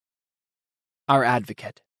Our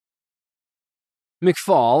Advocate.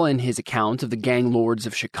 McFall, in his account of the gang lords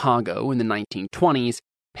of Chicago in the 1920s,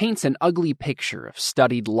 paints an ugly picture of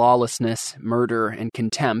studied lawlessness, murder, and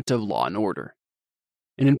contempt of law and order.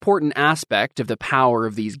 An important aspect of the power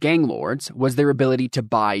of these gang lords was their ability to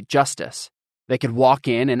buy justice. They could walk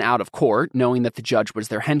in and out of court knowing that the judge was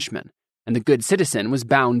their henchman, and the good citizen was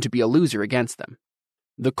bound to be a loser against them.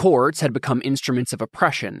 The courts had become instruments of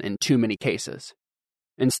oppression in too many cases.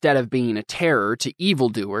 Instead of being a terror to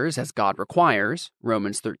evildoers as God requires,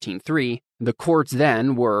 Romans 13:3, the courts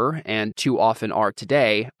then were, and too often are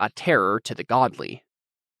today, a terror to the godly.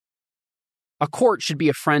 A court should be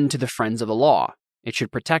a friend to the friends of the law. It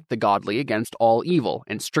should protect the godly against all evil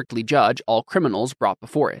and strictly judge all criminals brought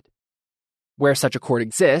before it. Where such a court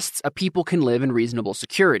exists, a people can live in reasonable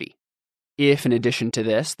security. If, in addition to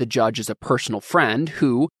this, the judge is a personal friend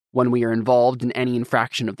who, when we are involved in any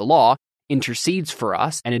infraction of the law, intercedes for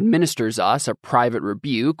us and administers us a private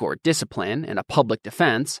rebuke or discipline and a public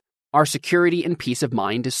defense, our security and peace of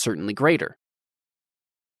mind is certainly greater.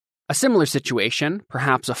 A similar situation,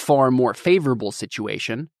 perhaps a far more favorable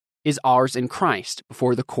situation, is ours in Christ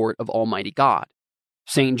before the court of Almighty God.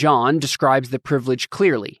 St. John describes the privilege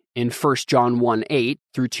clearly in 1 John 1:8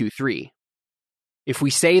 through 2:3. If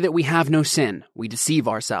we say that we have no sin, we deceive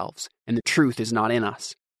ourselves, and the truth is not in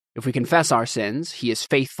us. If we confess our sins, he is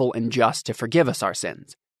faithful and just to forgive us our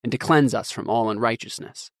sins and to cleanse us from all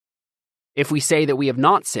unrighteousness. If we say that we have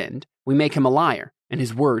not sinned, we make him a liar, and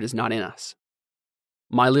his word is not in us.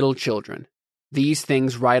 My little children, these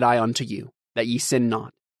things write I unto you, that ye sin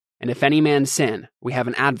not. And if any man sin, we have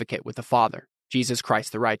an advocate with the Father, Jesus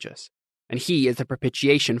Christ the righteous. And he is the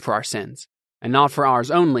propitiation for our sins, and not for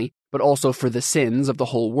ours only, but also for the sins of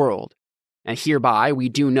the whole world. And hereby we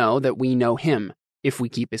do know that we know him, if we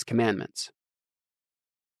keep his commandments.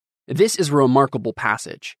 This is a remarkable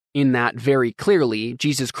passage, in that very clearly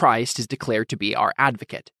Jesus Christ is declared to be our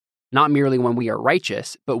advocate, not merely when we are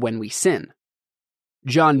righteous, but when we sin.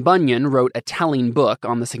 John Bunyan wrote a telling book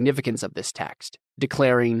on the significance of this text,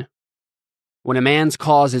 declaring, "When a man's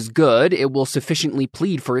cause is good, it will sufficiently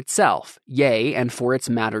plead for itself, yea, and for its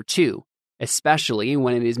matter too, especially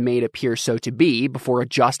when it is made appear so to be before a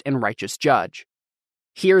just and righteous judge.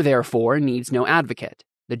 Here, therefore, needs no advocate.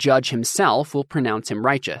 The judge himself will pronounce him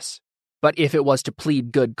righteous. But if it was to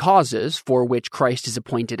plead good causes for which Christ is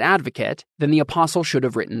appointed advocate, then the apostle should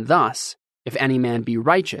have written thus, If any man be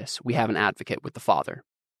righteous, we have an advocate with the Father.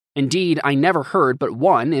 Indeed, I never heard but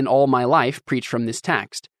one in all my life preach from this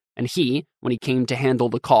text, and he, when he came to handle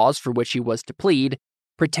the cause for which he was to plead,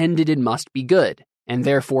 pretended it must be good, and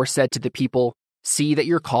therefore said to the people, See that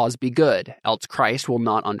your cause be good, else Christ will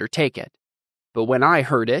not undertake it. But when I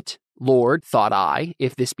heard it, Lord, thought I,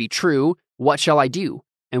 if this be true, what shall I do?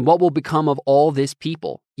 And what will become of all this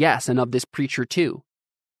people? Yes, and of this preacher too.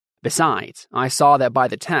 Besides, I saw that by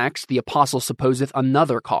the text the apostle supposeth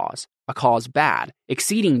another cause, a cause bad,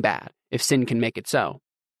 exceeding bad, if sin can make it so.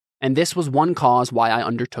 And this was one cause why I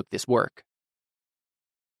undertook this work."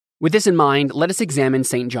 With this in mind, let us examine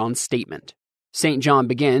St. John's statement. St. John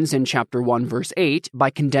begins in chapter 1, verse 8, by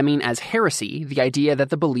condemning as heresy the idea that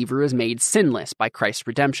the believer is made sinless by Christ's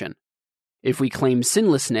redemption. If we claim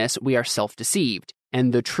sinlessness, we are self-deceived,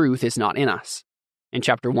 and the truth is not in us. In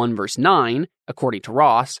chapter 1, verse 9, according to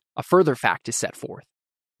Ross, a further fact is set forth.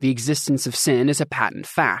 The existence of sin is a patent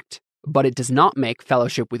fact, but it does not make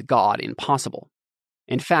fellowship with God impossible.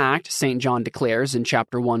 In fact, St. John declares in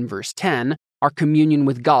chapter 1, verse 10, our communion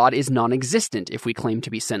with God is non-existent if we claim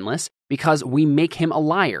to be sinless, because we make him a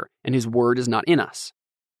liar, and his word is not in us.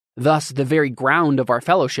 Thus, the very ground of our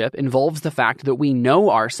fellowship involves the fact that we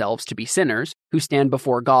know ourselves to be sinners who stand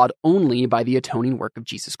before God only by the atoning work of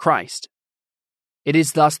Jesus Christ. It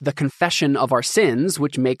is thus the confession of our sins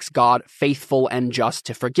which makes God faithful and just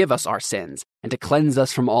to forgive us our sins and to cleanse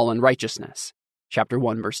us from all unrighteousness. Chapter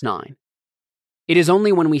 1, verse 9. It is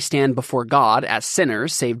only when we stand before God as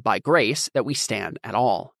sinners saved by grace that we stand at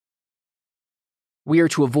all. We are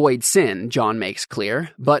to avoid sin, John makes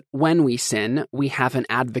clear, but when we sin, we have an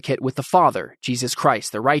advocate with the Father, Jesus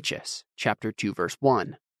Christ the righteous. Chapter 2, verse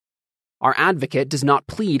 1. Our advocate does not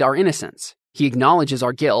plead our innocence. He acknowledges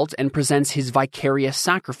our guilt and presents his vicarious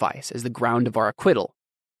sacrifice as the ground of our acquittal.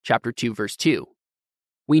 Chapter 2, verse 2.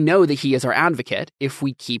 We know that he is our advocate if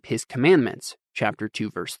we keep his commandments. Chapter 2,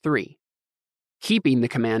 verse 3. Keeping the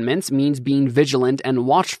commandments means being vigilant and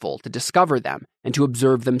watchful to discover them and to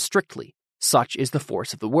observe them strictly. Such is the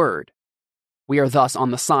force of the word. We are thus on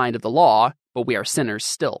the side of the law, but we are sinners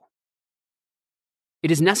still. It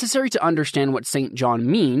is necessary to understand what St. John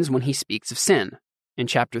means when he speaks of sin. In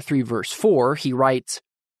chapter 3, verse 4, he writes,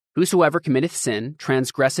 Whosoever committeth sin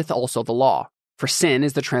transgresseth also the law, for sin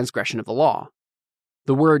is the transgression of the law.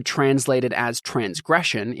 The word translated as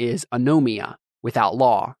transgression is anomia, without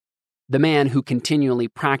law. The man who continually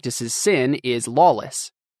practices sin is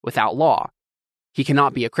lawless, without law. He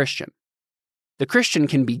cannot be a Christian. The Christian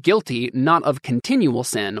can be guilty not of continual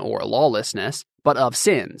sin or lawlessness, but of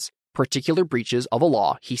sins, particular breaches of a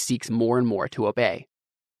law he seeks more and more to obey.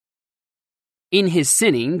 In his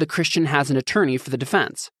sinning, the Christian has an attorney for the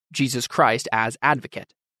defense, Jesus Christ as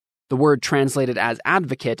advocate. The word translated as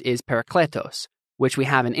advocate is parakletos, which we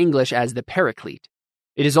have in English as the Paraclete.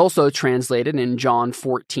 It is also translated in John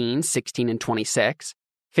 14:16 and 26,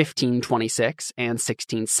 15:26, and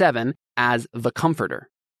 16:7 as the Comforter.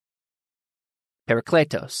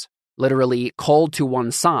 Parakletos, literally called to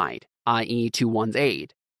one's side, i.e. to one's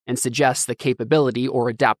aid, and suggests the capability or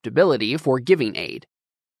adaptability for giving aid.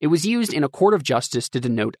 It was used in a court of justice to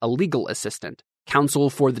denote a legal assistant, counsel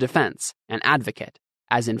for the defense, and advocate,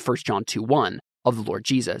 as in 1 John 2:1 of the Lord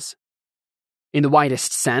Jesus. In the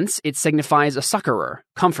widest sense, it signifies a succorer,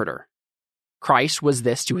 comforter. Christ was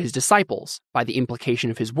this to his disciples, by the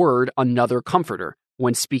implication of his word, another comforter,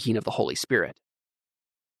 when speaking of the Holy Spirit.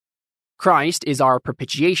 Christ is our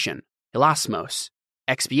propitiation, hilasmos,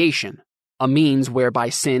 expiation, a means whereby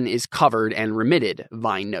sin is covered and remitted,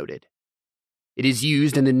 Vine noted. It is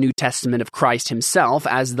used in the New Testament of Christ himself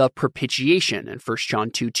as the propitiation in 1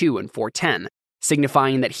 John 2:2 and 4:10,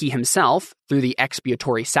 signifying that he himself, through the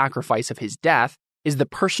expiatory sacrifice of his death, is the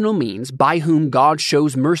personal means by whom God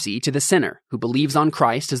shows mercy to the sinner who believes on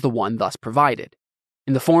Christ as the one thus provided.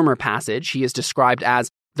 In the former passage, he is described as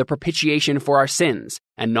the propitiation for our sins,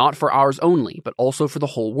 and not for ours only, but also for the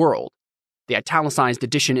whole world. The italicized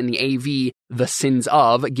addition in the AV, the sins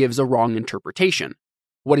of, gives a wrong interpretation.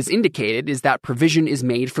 What is indicated is that provision is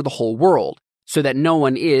made for the whole world, so that no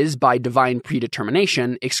one is, by divine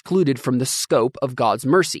predetermination, excluded from the scope of God's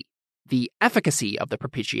mercy. The efficacy of the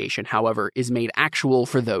propitiation, however, is made actual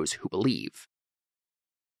for those who believe.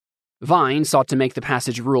 Vine sought to make the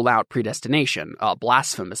passage rule out predestination, a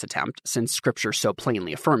blasphemous attempt, since Scripture so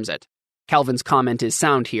plainly affirms it. Calvin's comment is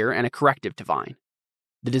sound here and a corrective to Vine.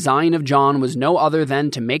 The design of John was no other than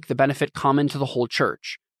to make the benefit common to the whole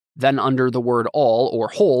church. Then under the word all or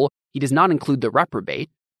whole, he does not include the reprobate,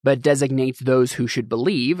 but designates those who should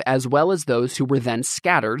believe as well as those who were then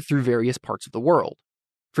scattered through various parts of the world.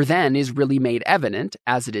 For then is really made evident,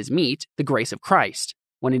 as it is meet, the grace of Christ,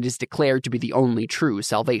 when it is declared to be the only true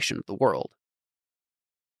salvation of the world.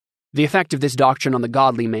 The effect of this doctrine on the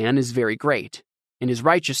godly man is very great. In his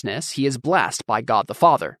righteousness, he is blessed by God the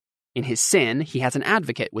Father. In his sin, he has an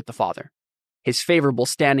advocate with the Father. His favorable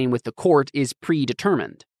standing with the court is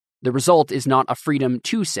predetermined. The result is not a freedom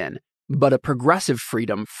to sin, but a progressive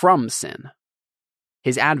freedom from sin.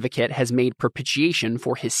 His advocate has made propitiation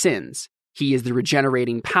for his sins. He is the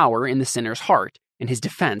regenerating power in the sinner's heart and his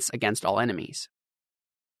defense against all enemies.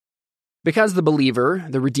 Because the believer,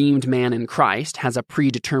 the redeemed man in Christ, has a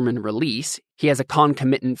predetermined release, he has a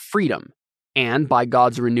concomitant freedom, and by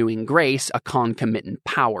God's renewing grace, a concomitant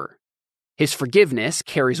power. His forgiveness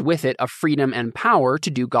carries with it a freedom and power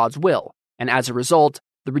to do God's will, and as a result,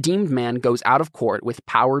 the redeemed man goes out of court with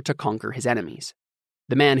power to conquer his enemies.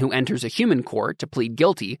 The man who enters a human court to plead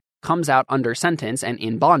guilty comes out under sentence and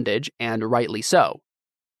in bondage, and rightly so.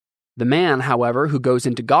 The man, however, who goes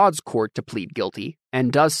into God's court to plead guilty,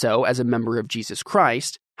 and does so as a member of Jesus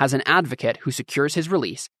Christ, has an advocate who secures his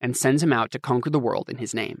release and sends him out to conquer the world in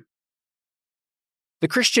his name. The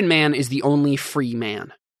Christian man is the only free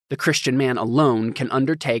man. The Christian man alone can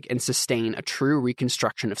undertake and sustain a true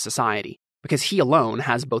reconstruction of society, because he alone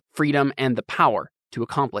has both freedom and the power to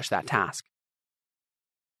accomplish that task.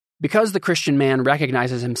 Because the Christian man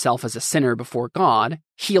recognizes himself as a sinner before God,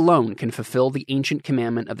 he alone can fulfill the ancient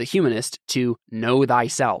commandment of the humanist to know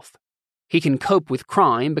thyself. He can cope with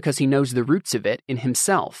crime because he knows the roots of it in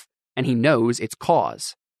himself, and he knows its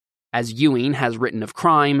cause. As Ewing has written of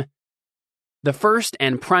crime, the first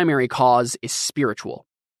and primary cause is spiritual.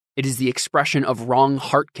 It is the expression of wrong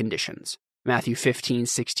heart conditions, Matthew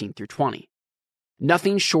 15:16-20.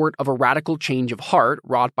 Nothing short of a radical change of heart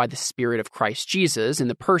wrought by the Spirit of Christ Jesus in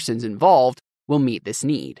the persons involved will meet this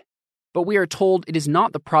need. But we are told it is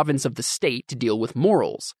not the province of the state to deal with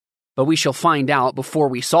morals. But we shall find out before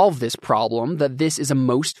we solve this problem that this is a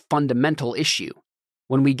most fundamental issue.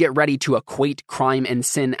 When we get ready to equate crime and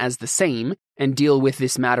sin as the same and deal with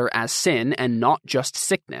this matter as sin and not just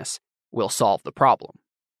sickness, we'll solve the problem.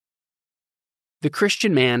 The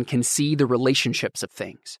Christian man can see the relationships of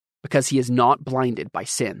things, because he is not blinded by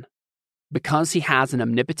sin. Because he has an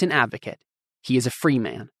omnipotent advocate, he is a free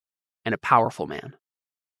man and a powerful man.